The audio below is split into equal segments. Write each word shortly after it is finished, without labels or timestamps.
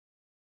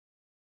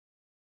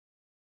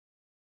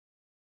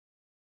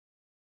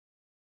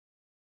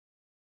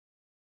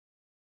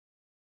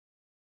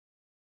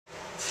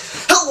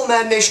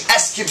Madden Nation,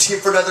 Sgibs here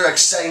for another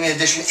exciting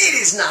edition. It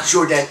is not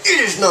your den, it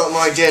is not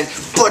my den,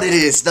 but it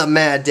is the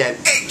Mad Den,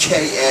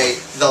 aka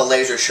the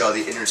Laser Show, the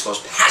internet's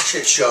most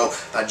passionate show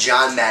about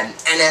John Madden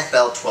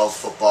NFL 12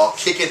 football.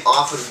 Kicking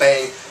off with a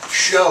bang,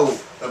 show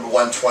number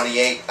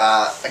 128.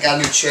 I got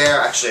a new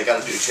chair. Actually, I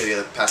got a new chair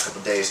the past couple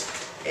of days,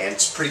 and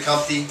it's pretty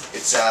comfy.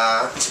 It's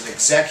an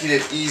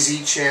executive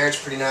easy chair. It's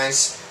pretty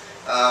nice.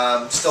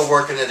 Still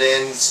working it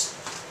in,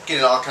 getting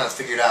it all kind of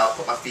figured out.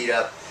 Put my feet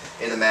up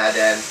in the Mad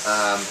Den.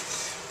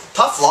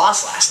 Tough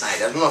loss last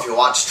night. I don't know if you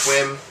watched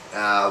Twim.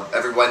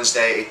 Every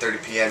Wednesday,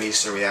 8:30 p.m.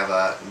 Eastern, we have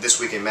a This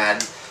Week in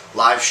Madden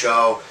live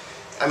show.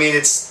 I mean,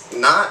 it's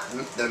not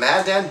the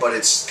Mad Den, but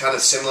it's kind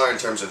of similar in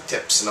terms of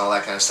tips and all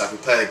that kind of stuff. We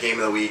play the game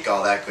of the week,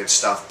 all that good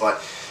stuff. But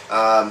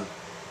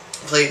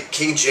played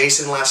King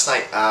Jason last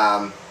night.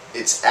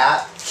 It's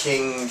at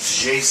King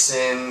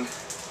Jason. I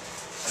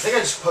think I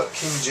just put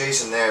King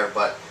Jason there,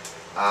 but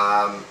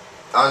on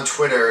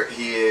Twitter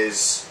he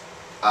is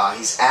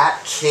he's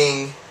at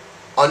King_Jason2.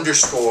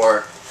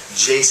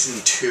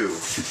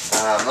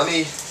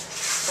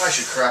 I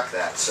should correct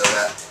that so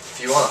that if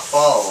you want to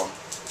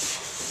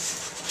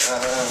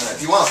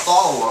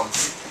follow him,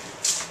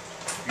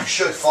 you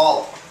should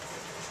follow him.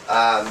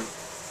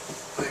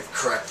 Let me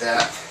correct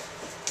that.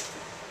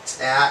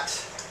 It's at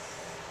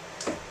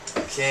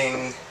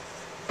King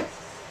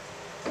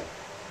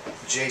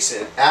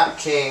Jason, at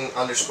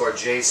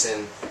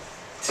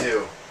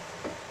King_Jason2.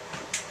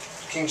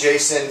 King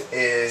Jason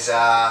is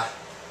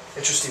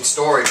interesting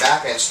story,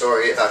 backend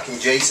story about King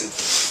Jason.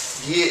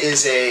 He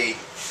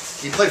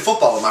played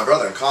football with my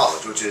brother in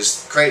college, which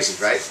is crazy,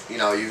 right? You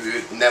know,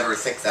 you never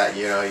think that,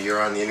 you know,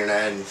 you're on the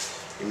internet and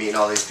you're meeting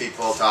all these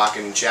people,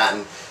 talking and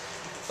chatting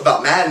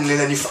about Madden, and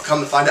then you come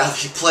to find out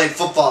he played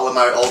football with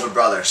my older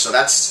brother. So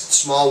that's a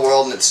small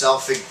world in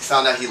itself. He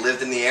found out he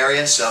lived in the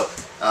area, so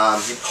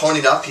he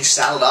ponied up, he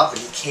saddled up, and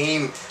he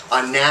came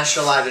on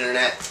national live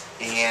internet,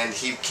 and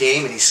he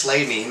came and he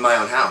slayed me in my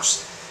own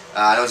house.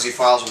 I know Z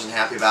Files wasn't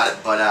happy about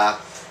it, but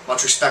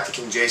much respect to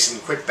King Jason.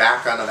 Quick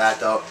background of that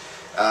though.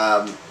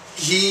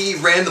 He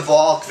ran the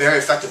ball very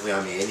effectively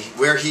on me, and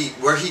where he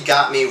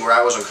got me, where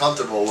I was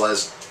uncomfortable,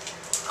 was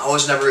I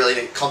was never really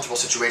in a comfortable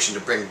situation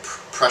to bring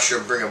pressure,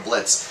 bring a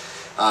blitz.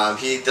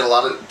 He did a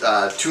lot of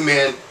a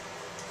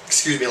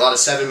lot of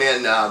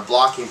 7-man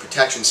blocking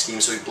protection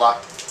schemes. So he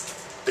blocked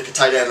like a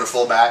tight end or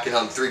fullback,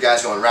 and 3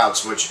 guys going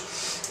routes, which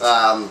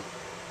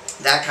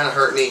that kind of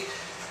hurt me.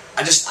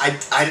 I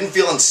didn't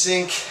feel in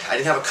sync. I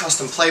didn't have a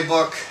custom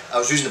playbook. I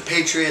was using the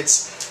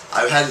Patriots.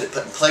 I hadn't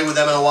played with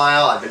them in a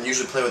while. I've been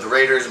usually playing with the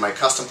Raiders in my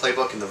custom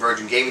playbook in the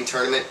Virgin Gaming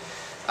tournament.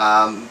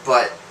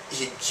 But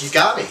he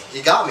got me.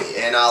 He got me,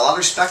 and a lot of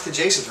respect to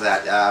Jason for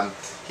that.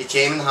 He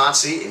came in the hot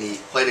seat and he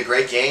played a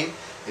great game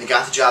and he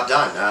got the job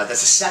done. That's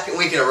the second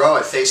week in a row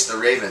I faced the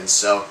Ravens,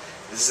 so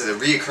this is a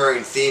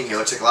reoccurring theme here.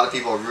 Looks like a lot of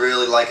people are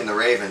really liking the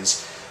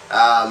Ravens.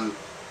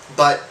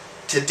 But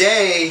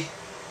today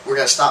we're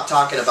going to stop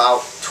talking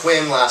about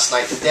Twim last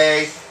night.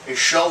 Today is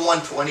show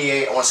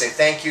 128. I want to say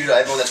thank you to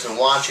everyone that's been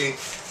watching.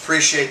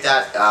 Appreciate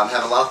that.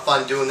 Having a lot of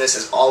fun doing this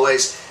as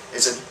always.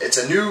 It's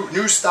a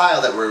new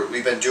style that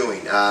we've been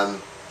doing.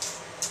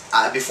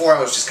 Before I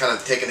was just kind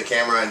of taking the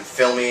camera and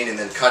filming and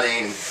then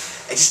cutting, and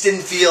it just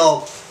didn't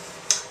feel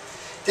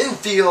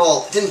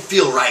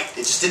right.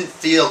 It just didn't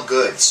feel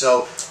good.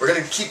 So we're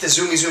gonna keep the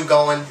zoomy zoom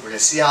going. We're gonna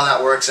see how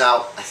that works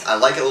out. I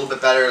like it a little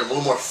bit better, a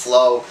little more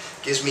flow.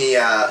 Gives me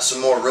some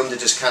more room to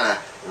just kind of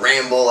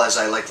ramble as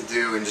I like to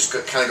do, and just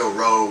kind of go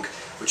rogue,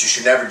 which you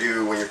should never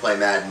do when you're playing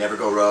Madden. Never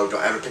go rogue.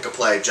 Don't ever pick a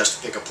play just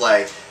to pick a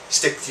play.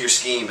 Stick to your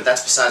scheme, but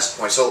that's besides the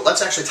point. So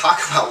let's actually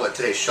talk about what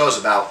today's show is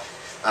about,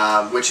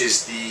 which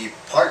is the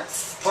part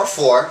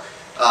 4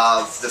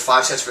 of the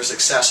 5 steps for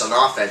success on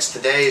offense.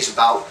 Today is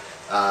about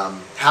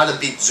how to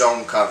beat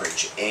zone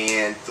coverage,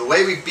 and the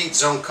way we beat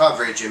zone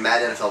coverage in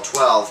Madden NFL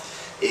 12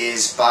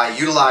 is by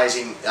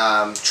utilizing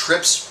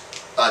trips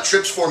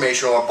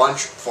formation or a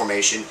bunch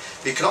formation.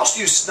 But you can also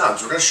use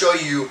snubs. We're going to show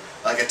you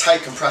like a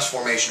tight compressed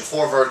formation,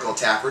 4 vertical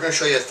attack. We're going to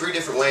show you 3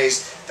 different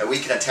ways that we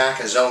can attack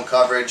a zone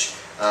coverage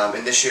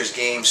in this year's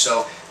game.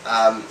 So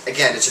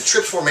again, it's a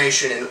trips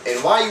formation,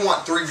 and why you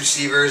want 3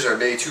 receivers or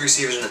maybe 2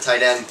 receivers and a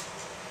tight end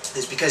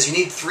is because you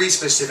need 3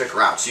 specific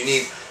routes. You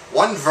need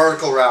 1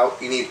 vertical route,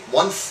 you need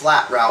 1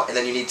 flat route, and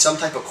then you need some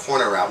type of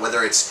corner route.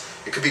 Whether it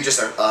could be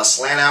just a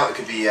slant out, it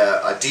could be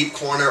a deep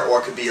corner, or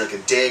it could be like a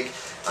dig,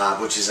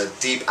 which is a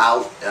deep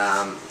out.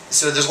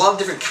 So there's a lot of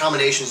different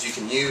combinations you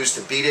can use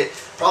to beat it.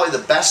 Probably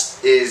the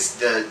best is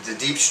the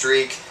deep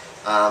streak,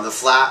 the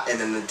flat, and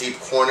then the deep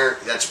corner.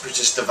 That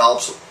just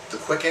develops the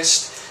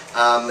quickest.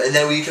 And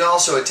then we can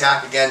also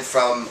attack again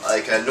from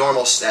like a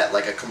normal set,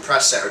 like a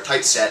compressed set or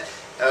tight set.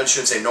 I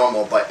shouldn't say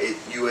normal, but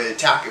you would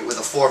attack it with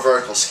a 4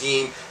 vertical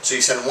scheme. So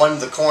you send 1 to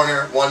the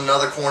corner, 1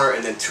 another corner,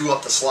 and then 2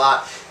 up the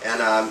slot,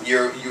 and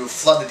you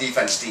flood the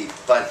defense deep.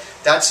 But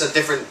that's a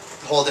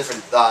whole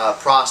different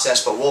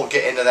process. But we'll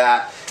get into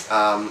that.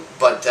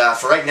 But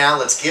for right now,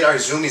 let's get our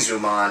zoomy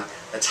zoom on.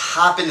 Let's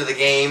hop into the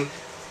game.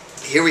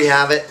 Here we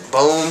have it.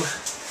 Boom.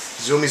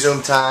 Zoomy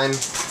zoom time.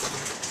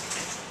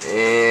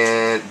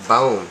 And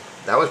boom.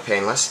 That was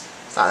painless.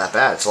 It's not that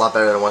bad. It's a lot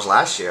better than it was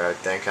last year, I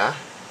think, huh?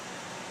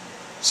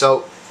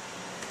 So,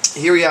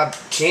 here we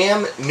have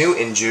Cam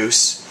Newton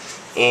juice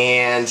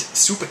and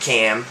Super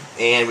Cam,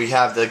 and we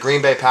have the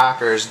Green Bay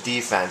Packers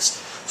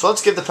defense. So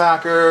let's give the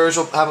Packers,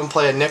 we'll have them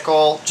play a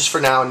nickel, just for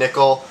now,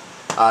 nickel,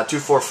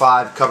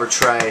 2-4-5, cover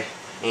Trey,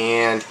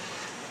 and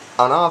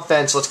on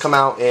offense, let's come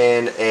out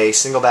in a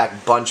single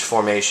back bunch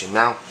formation.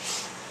 Now,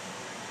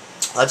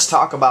 let's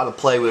talk about a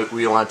play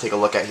we want to take a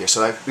look at here.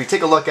 So if we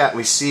take a look at,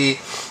 we see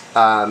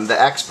the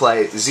X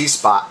play, Z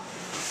spot.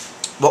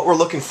 What we're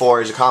looking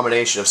for is a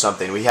combination of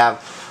something. We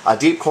have a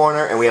deep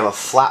corner and we have a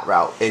flat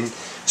route. And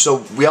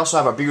so we also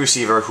have our big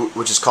receiver,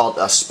 which is called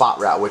a spot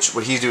route, which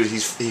what he does,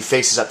 he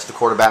faces up to the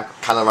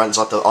quarterback, kind of runs,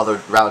 let the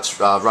other routes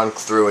run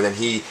through, and then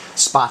he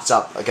spots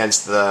up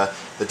against the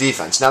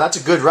defense. Now that's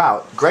a good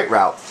route, great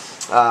route.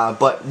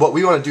 But what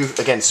we want to do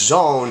against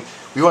zone,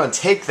 we want to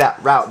take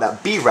that route,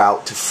 that B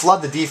route, to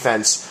flood the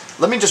defense.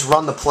 Let me just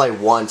run the play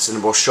once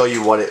and we'll show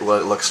you what it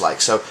looks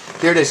like. So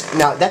here it is.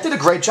 Now that did a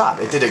great job.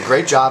 It did a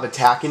great job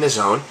attacking the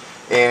zone,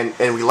 and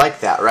we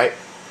like that, right?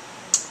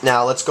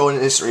 Now let's go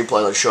into instant replay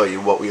and let's show you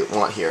what we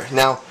want here.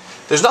 Now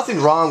there's nothing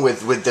wrong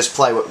with this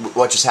play,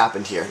 what just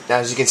happened here. Now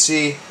as you can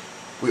see,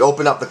 we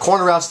open up the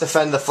corner routes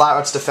defended, the flat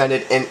routes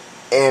defended,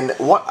 and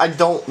what I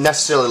don't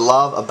necessarily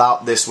love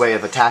about this way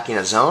of attacking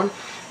a zone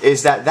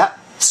is that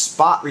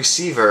spot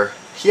receiver,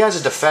 he has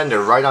a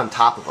defender right on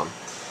top of him.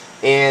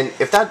 And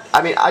if that,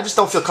 I mean, I just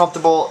don't feel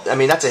comfortable. I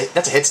mean, that's a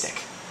hit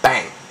stick.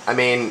 Bang. I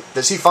mean,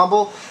 does he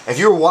fumble? If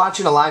you were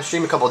watching a live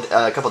stream a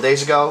couple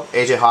days ago,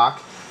 AJ Hawk,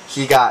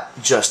 he got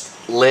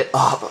just lit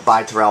up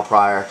by Terrell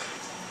Pryor.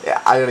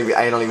 I don't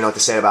even know what to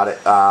say about it.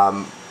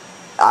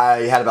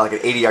 I had about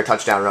like an 80-yard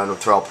touchdown run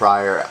with Terrell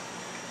Pryor.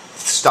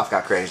 Stuff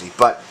got crazy.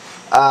 But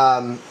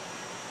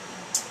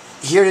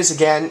here it is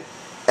again.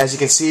 As you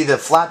can see, the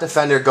flat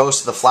defender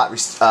goes to the flat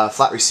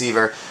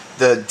receiver.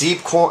 The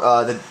deep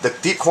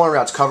corner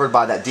route's covered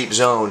by that deep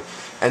zone,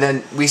 and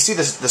then we see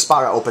the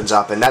spot route opens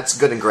up, and that's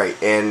good and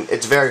great, and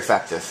it's very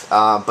effective.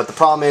 But the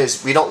problem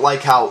is we don't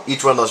like how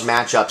each one of those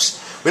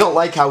matchups, we don't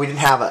like how we didn't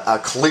have a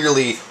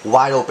clearly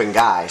wide open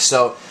guy.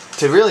 So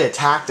to really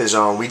attack the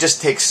zone, we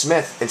just take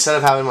Smith, instead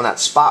of having him on that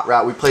spot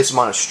route, we place him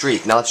on a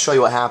streak. Now let's show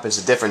you what happens,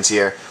 the difference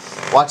here.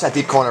 Watch that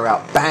deep corner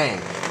route,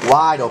 bang,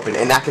 wide open,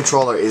 and that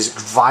controller is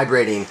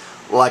vibrating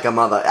like a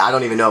mother. I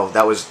don't even know.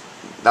 That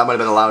might have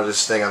been the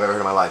loudest thing I've ever heard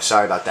in my life.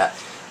 Sorry about that.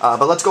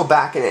 But let's go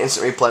back in an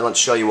instant replay and let's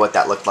show you what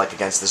that looked like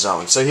against the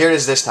zone. So here it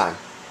is this time.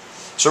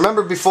 So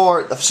remember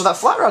before, so that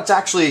flat route's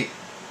actually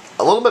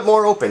a little bit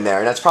more open there,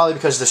 and that's probably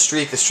because the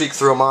streak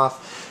threw him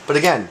off. But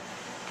again,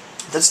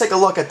 let's take a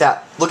look at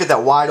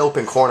that wide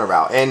open corner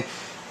route. And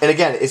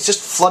again, it's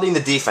just flooding the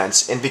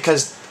defense, and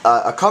because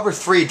a cover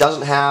 3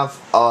 doesn't have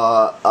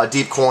a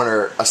deep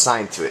corner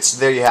assigned to it. So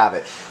there you have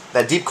it.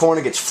 That deep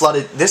corner gets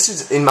flooded. This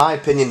is, in my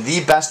opinion,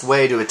 the best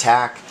way to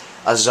attack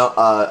a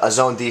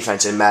zone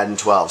defense in Madden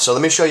 12. So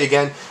let me show you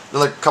again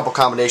another couple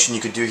combination you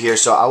could do here.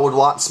 So I would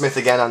want Smith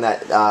again on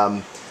that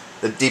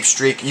the deep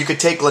streak. You could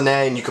take Lene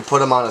and you could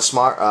put him on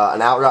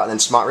an out route and then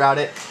smart route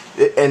it.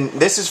 And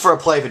this is for a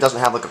play if it doesn't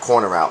have like a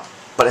corner route,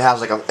 but it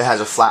has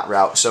a flat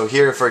route. So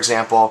here, for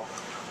example,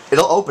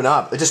 it'll open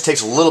up. It just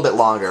takes a little bit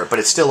longer, but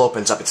it still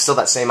opens up. It's still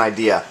that same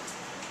idea.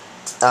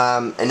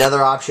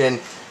 Another option.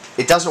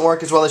 It doesn't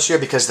work as well this year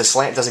because the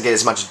slant doesn't get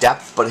as much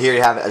depth, but here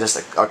you have it, just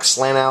a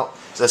slant out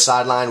to the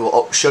sideline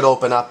should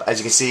open up. As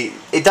you can see,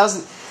 it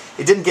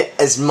didn't get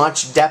as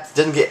much depth,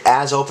 didn't get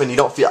as open. You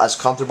don't feel as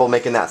comfortable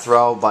making that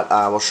throw, but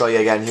we'll show you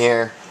again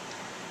here.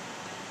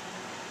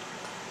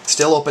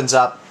 Still opens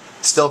up,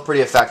 still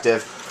pretty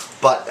effective,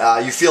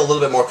 but you feel a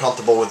little bit more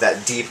comfortable with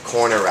that deep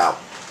corner route.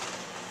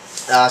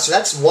 So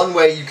that's one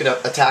way you can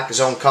attack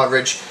zone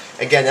coverage.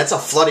 Again, that's a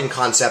flooding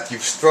concept.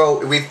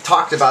 We've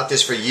talked about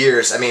this for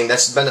years. I mean,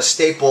 that's been a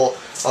staple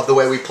of the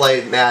way we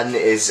play Madden.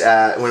 Is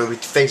when we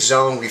face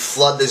zone, we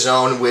flood the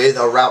zone with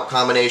a route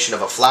combination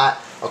of a flat,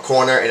 a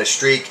corner, and a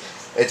streak.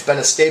 It's been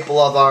a staple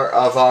of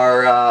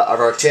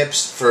our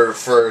tips for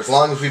as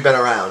long as we've been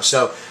around.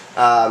 So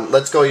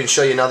let's go and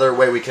show you another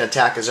way we can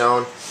attack a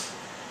zone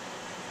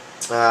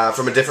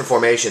from a different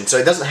formation. So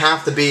it doesn't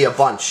have to be a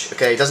bunch.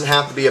 Okay, it doesn't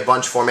have to be a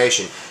bunch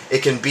formation.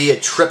 It can be a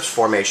trips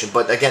formation,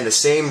 but again, the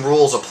same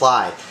rules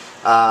apply.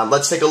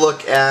 Let's take a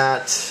look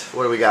at,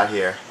 what do we got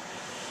here?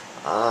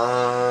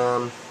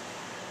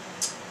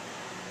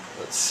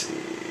 Let's see,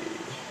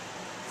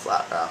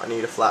 flat route. I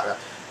need a flat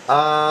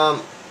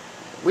route.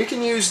 We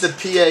can use the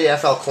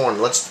PAFL corner.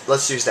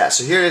 Let's use that.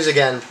 So here it is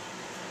again.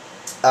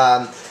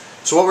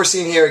 So what we're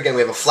seeing here again,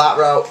 we have a flat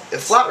route. A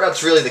flat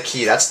route's really the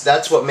key.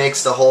 That's what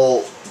makes the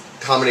whole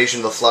combination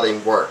of the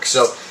flooding work.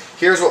 So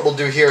here's what we'll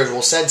do here is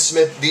we'll send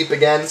Smith deep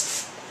again.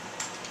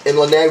 In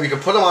Lene, we can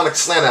put him on a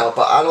slant out,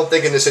 but I don't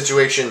think in this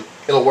situation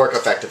it'll work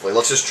effectively.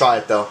 Let's just try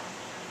it though.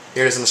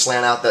 Here it is in the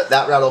slant out.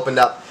 That route opened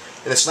up.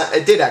 In the slant,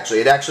 it did actually.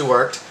 It actually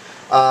worked.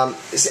 I'm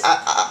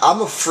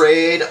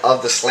afraid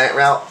of the slant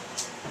route,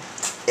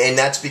 and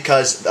that's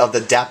because of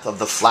the depth of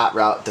the flat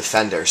route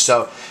defender.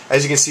 So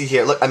as you can see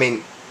here, look. I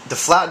mean, the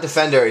flat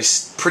defender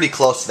is pretty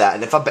close to that.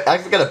 And if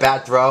I've got a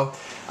bad throw,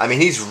 I mean,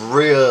 he's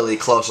really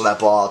close to that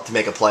ball to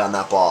make a play on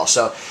that ball.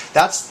 So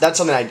that's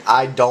something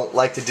I don't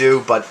like to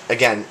do. But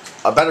again,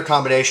 a better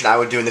combination I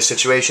would do in this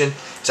situation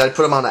is I'd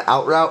put him on an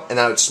out route and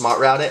I would smart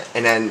route it,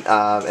 and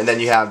then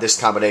you have this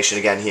combination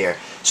again here.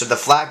 So the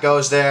flat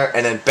goes there,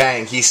 and then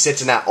bang, he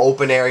sits in that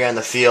open area in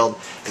the field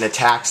and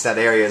attacks that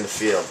area in the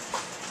field.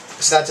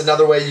 So that's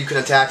another way you can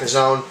attack a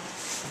zone.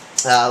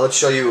 Let's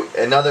show you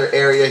another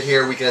area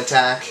here we can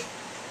attack.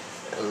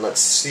 And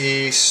let's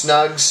see,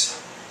 snugs.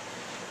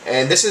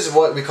 And this is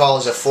what we call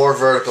as a 4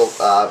 vertical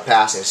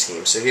passing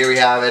scheme. So here we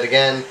have it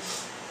again,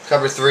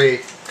 cover 3.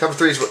 Cover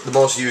 3 is the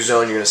most used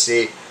zone you're going to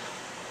see.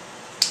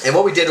 And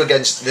what we did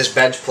against this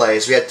bench play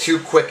is we had 2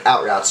 quick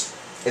out routes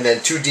and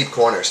then 2 deep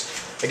corners.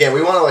 Again,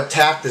 we want to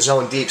attack the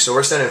zone deep, so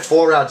we're sending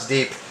 4 routes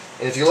deep.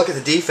 And if you look at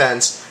the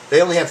defense,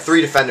 they only have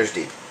 3 defenders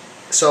deep.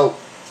 So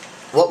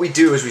what we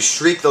do is we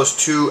streak those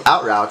 2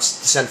 out routes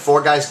to send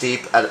 4 guys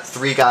deep at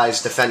 3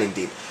 guys defending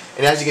deep.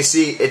 And as you can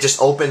see, it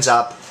just opens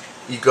up.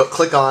 You go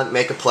click on,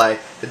 make a play.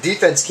 The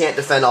defense can't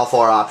defend all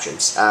 4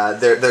 options.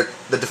 The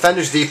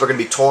defenders deep are going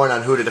to be torn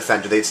on who to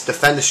defend. Do they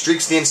defend the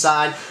streaks to the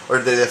inside, or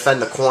do they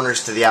defend the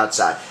corners to the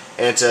outside?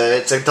 And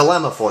it's a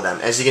dilemma for them.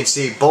 As you can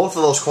see, both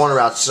of those corner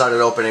routes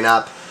started opening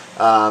up.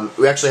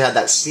 We actually had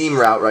that seam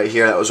route right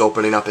here that was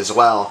opening up as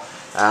well.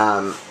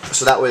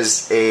 So that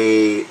was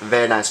a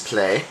very nice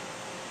play.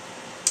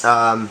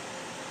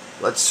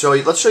 Let's show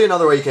you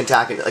another way you can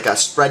attack it. Like a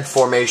spread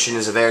formation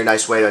is a very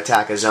nice way to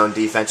attack a zone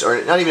defense,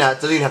 or not even, it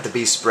doesn't even have to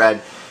be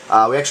spread.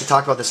 We actually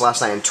talked about this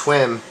last night in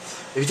Twim.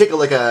 If you take a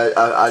look at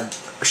a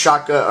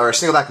shotgun or a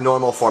single back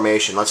normal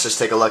formation, let's just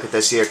take a look at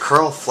this here.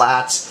 Curl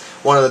flats,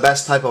 one of the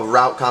best type of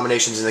route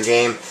combinations in the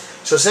game.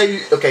 So say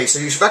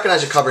you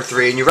recognize a cover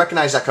 3, and you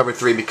recognize that cover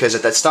 3 because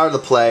at that start of the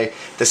play,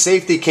 the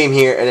safety came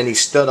here and then he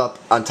stood up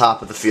on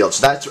top of the field.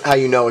 So that's how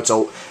you know it's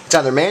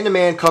either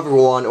man-to-man cover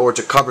 1 or it's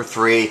a cover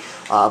 3.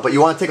 But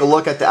you want to take a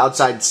look at the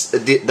outside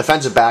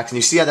defensive backs, and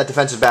you see how that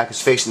defensive back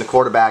is facing the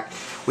quarterback.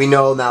 We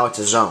know now it's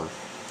a zone.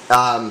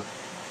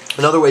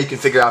 Another way you can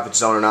figure out if it's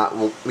zone or not,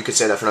 well, we could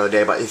say that for another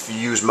day, but if you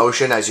use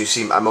motion, as you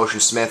see I motion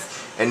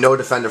Smith, and no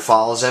defender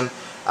follows him,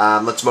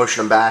 let's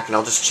motion him back, and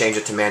I'll just change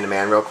it to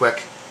man-to-man real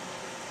quick.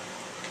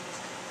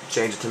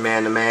 Change it to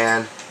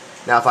man-to-man.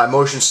 Now if I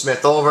motion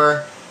Smith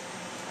over,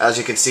 as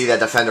you can see, that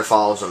defender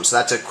follows him. So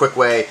that's a quick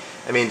way.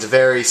 I mean, it's a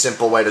very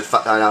simple way to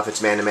find out if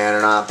it's man-to-man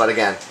or not. But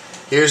again,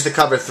 here's the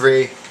cover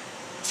 3.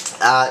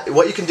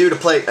 What you can do to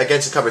play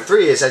against the cover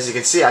 3 is, as you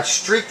can see, I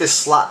streak this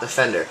slot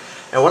defender.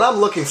 And what I'm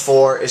looking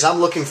for is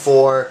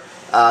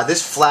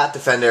this flat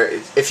defender.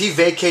 If he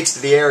vacates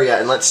the area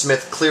and lets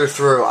Smith clear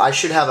through, I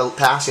should have a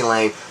passing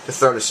lane to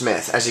throw to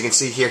Smith. As you can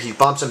see here, he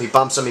bumps him, he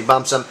bumps him, he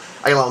bumps him.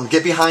 I can let him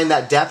get behind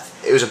that depth.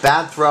 It was a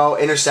bad throw,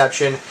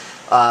 interception,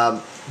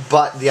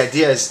 but the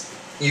idea is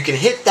you can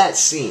hit that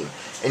seam,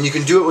 and you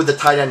can do it with the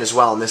tight end as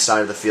well on this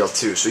side of the field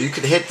too. So you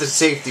can hit the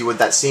safety with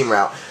that seam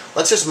route.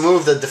 Let's just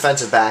move the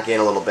defensive back in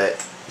a little bit.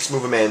 Just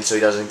move him in so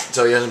he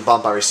doesn't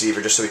bump our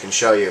receiver, just so we can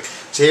show you.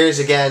 So here's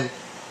again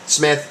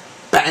Smith.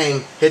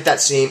 Bang! Hit that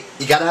seam.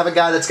 You got to have a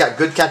guy that's got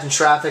good catching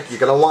traffic. You're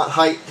going to want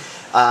height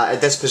at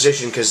this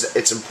position because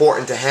it's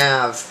important to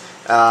have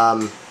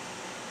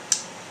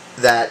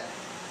that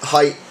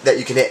height that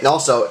you can hit. And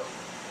also,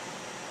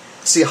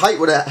 see, height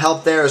would have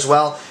helped there as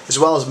well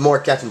as more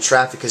catching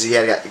traffic because he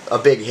had a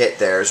big hit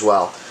there as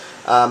well.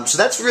 So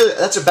that's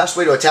the best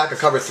way to attack a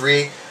cover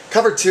 3.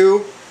 Cover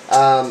 2,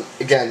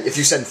 again, if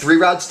you send 3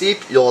 routes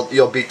deep,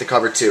 you'll beat the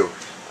cover 2.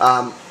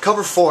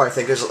 Cover 4, I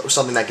think, is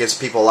something that gives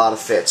people a lot of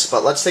fits.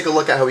 But let's take a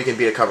look at how we can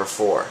beat a cover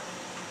 4.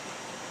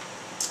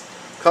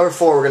 Cover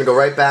 4, we're going to go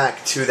right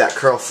back to that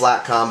curl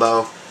flat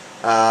combo.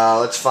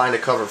 Let's find a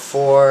cover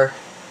 4.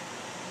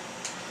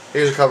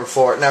 Here's a cover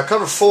 4. Now,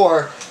 cover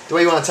 4, the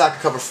way you want to attack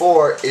a cover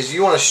 4 is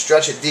you want to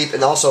stretch it deep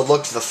and also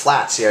look to the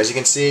flats here. As you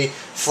can see,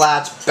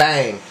 flats,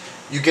 bang.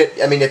 You get,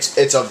 I mean, it's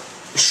a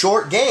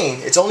short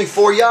gain. It's only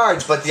 4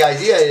 yards, but the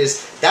idea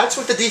is that's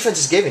what the defense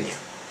is giving you.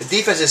 The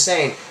defense is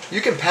saying,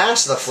 you can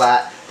pass the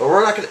flat, but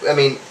we're not going to, I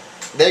mean,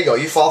 there you go.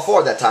 You fall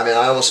forward that time, and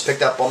I almost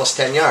picked up almost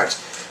 10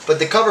 yards. But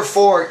the cover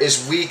 4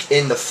 is weak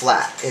in the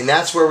flat, and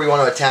that's where we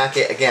want to attack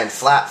it. Again,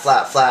 flat,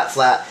 flat, flat,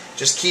 flat.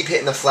 Just keep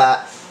hitting the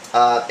flat,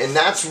 and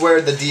that's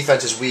where the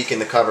defense is weak in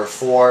the cover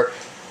 4.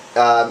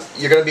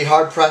 You're going to be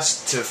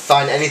hard-pressed to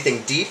find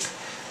anything deep.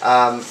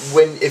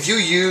 If you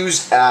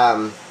use,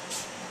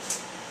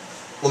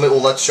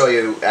 let's show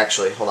you,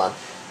 actually, hold on.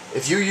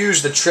 If you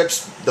use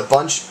the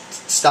bunch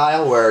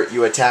style where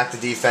you attack the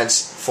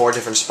defense 4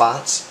 different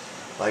spots,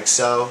 like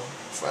so,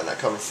 find that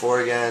cover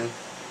 4 again.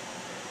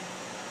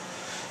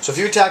 So if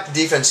you attack the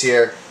defense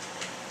here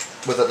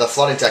with the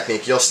flooding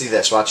technique, you'll see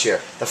this. Watch here.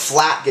 The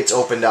flat gets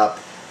opened up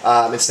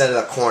instead of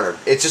the corner.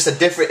 It's just a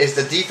different.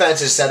 The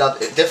defense is set up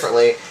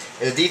differently,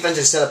 and the defense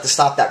is set up to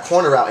stop that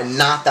corner route and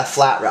not that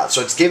flat route.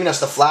 So it's giving us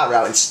the flat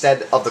route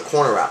instead of the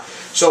corner route.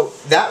 So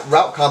that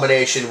route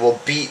combination will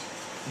beat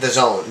the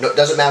zone. No, it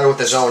doesn't matter what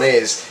the zone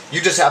is.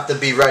 You just have to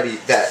be ready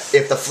that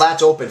if the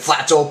flat's open,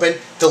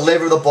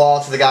 deliver the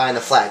ball to the guy in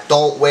the flat.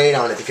 Don't wait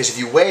on it, because if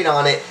you wait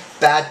on it,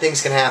 bad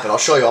things can happen. I'll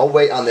show you. I'll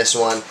wait on this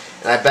one,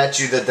 and I bet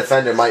you the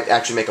defender might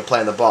actually make a play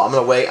on the ball. I'm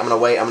going to wait, and then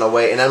I'm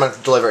going to have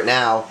to deliver it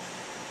now.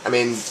 I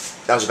mean,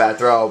 that was a bad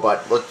throw,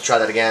 but let's try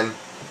that again.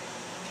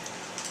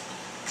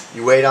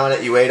 You wait on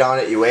it, you wait on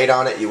it, you wait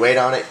on it, you wait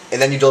on it, and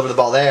then you deliver the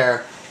ball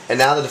there, and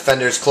now the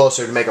defender is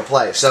closer to make a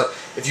play. So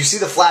if you see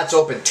the flat's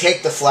open,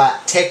 take the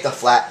flat, take the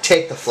flat,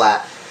 take the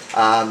flat.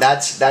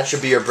 That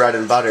should be your bread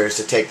and butter, is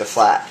to take the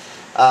flat.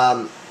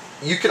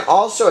 You can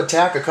also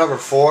attack a cover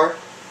 4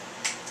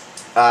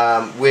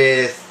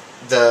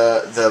 with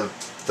the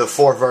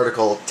 4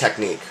 vertical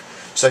technique.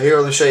 So here,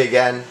 let me show you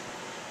again.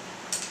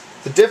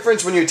 The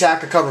difference when you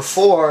attack a cover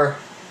 4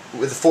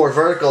 with the 4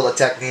 vertical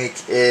technique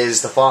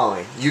is the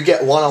following. You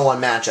get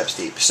one-on-one matchups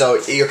deep. So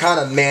you're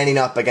kind of manning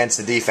up against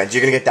the defense.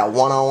 You're going to get that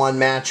one-on-one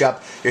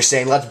matchup. You're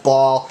saying, let's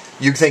ball.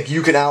 You think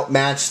you can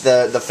outmatch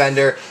the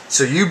defender.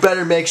 So you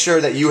better make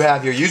sure that you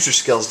have your user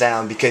skills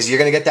down, because you're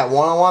going to get that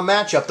one-on-one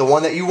matchup, the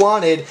one that you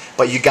wanted,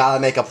 but you got to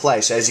make a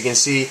play. So as you can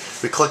see,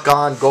 we click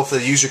on, go for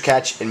the user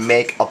catch, and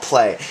make a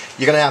play.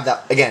 You're going to have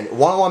that, again,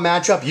 one-on-one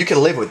matchup. You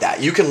can live with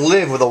that. You can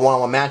live with a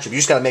one-on-one matchup. You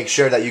just got to make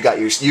sure that you got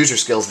your user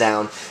skills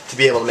down to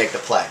be able to make the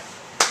play.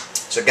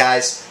 So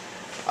guys,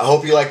 I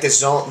hope you like the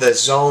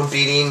zone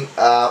beating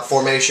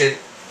formation.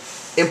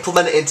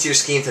 Implement it into your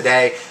scheme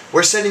today.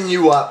 We're setting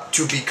you up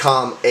to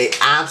become an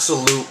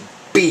absolute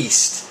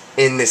beast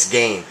in this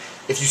game.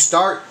 If you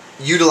start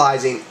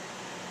utilizing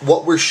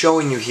what we're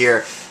showing you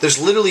here,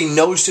 there's literally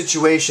no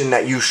situation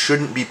that you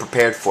shouldn't be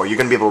prepared for. You're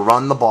going to be able to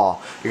run the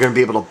ball. You're going to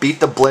be able to beat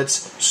the blitz,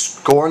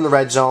 score in the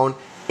red zone.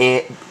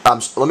 And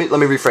let me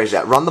rephrase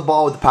that. Run the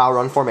ball with the power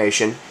run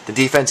formation. The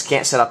defense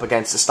can't set up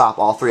against to stop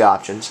all 3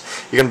 options.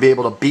 You're going to be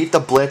able to beat the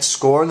blitz,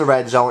 score in the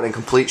red zone, and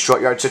complete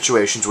short yard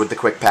situations with the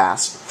quick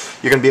pass.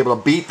 You're going to be able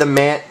to beat the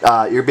man.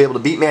 You're going to be able to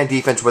beat man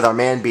defense with our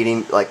man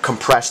beating, like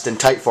compressed and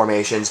tight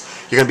formations.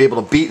 You're going to be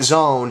able to beat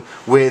zone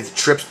with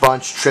trips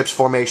bunch, trips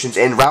formations,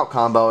 and route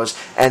combos.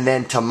 And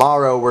then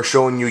tomorrow we're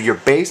showing you your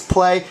base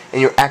play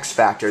and your X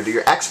factor.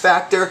 Your X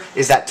factor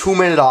is that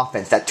 2-minute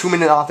offense. That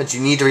 2-minute offense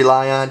you need to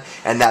rely on,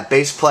 and that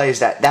base play is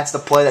that's the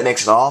play that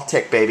makes it all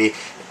tick, baby.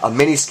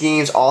 Mini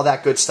schemes, all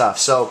that good stuff.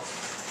 So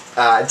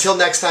until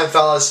next time,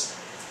 fellas,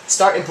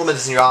 start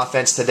implementing your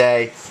offense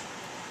today.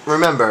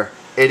 Remember,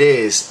 it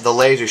is the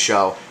Laser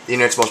Show, the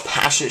internet's most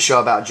passionate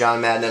show about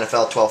John Madden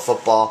NFL 12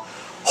 football.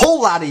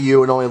 Whole lot of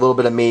you and only a little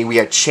bit of me. We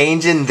are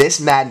changing this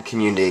Madden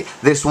community.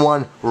 This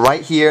one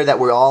right here that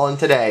we're all in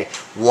today,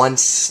 one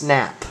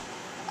snap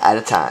at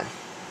a time.